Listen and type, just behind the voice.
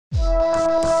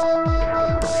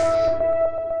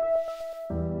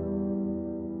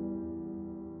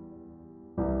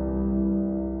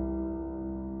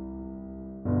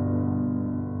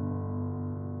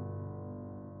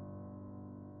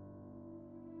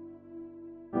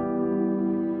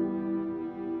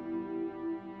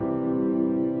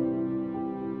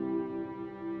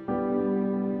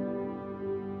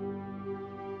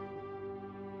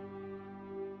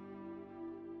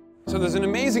there's an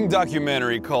amazing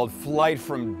documentary called Flight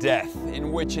from Death,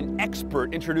 in which an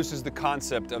expert introduces the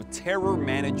concept of terror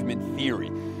management theory.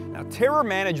 Now, terror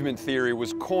management theory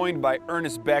was coined by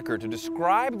Ernest Becker to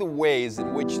describe the ways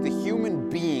in which the human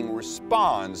being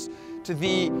responds to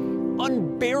the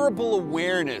unbearable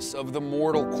awareness of the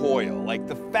mortal coil, like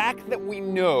the fact that we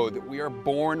know that we are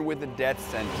born with a death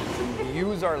sentence and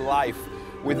views our life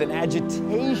with an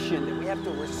agitation that we have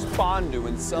to respond to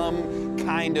in some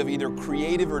kind of either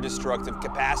creative or destructive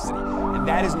capacity. And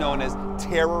that is known as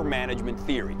terror management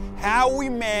theory. How we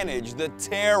manage the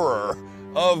terror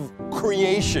of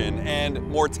creation and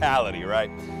mortality, right?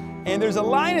 And there's a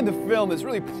line in the film that's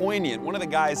really poignant. One of the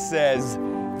guys says,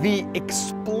 "The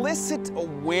explicit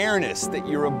awareness that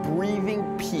you're a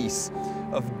breathing piece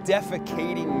of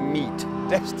defecating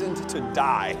meat destined to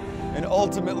die and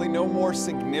ultimately no more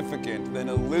significant than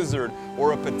a lizard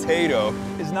or a potato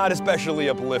is not especially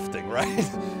uplifting,"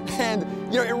 right? And,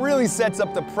 it really sets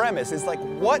up the premise. It's like,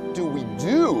 what do we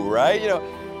do, right?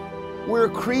 We're a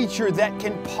creature that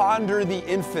can ponder the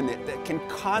infinite, that can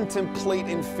contemplate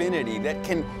infinity, that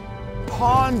can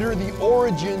ponder the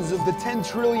origins of the 10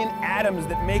 trillion atoms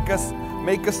that make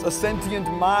us a sentient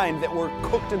mind, that were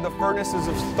cooked in the furnaces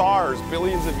of stars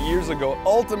billions of years ago,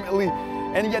 ultimately,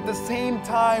 and yet at the same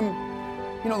time,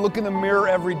 look in the mirror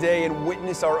every day and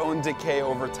witness our own decay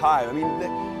over time. I mean,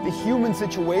 the human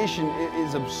situation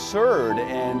is absurd,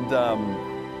 and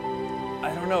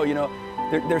I don't know,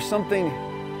 there's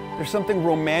something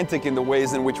romantic in the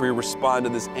ways in which we respond to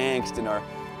this angst in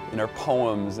our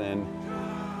poems and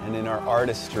in our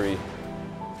artistry.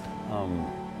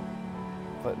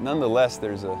 But nonetheless,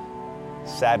 there's a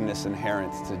sadness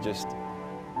inherent to just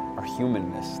our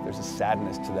humanness. There's a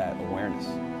sadness to that awareness.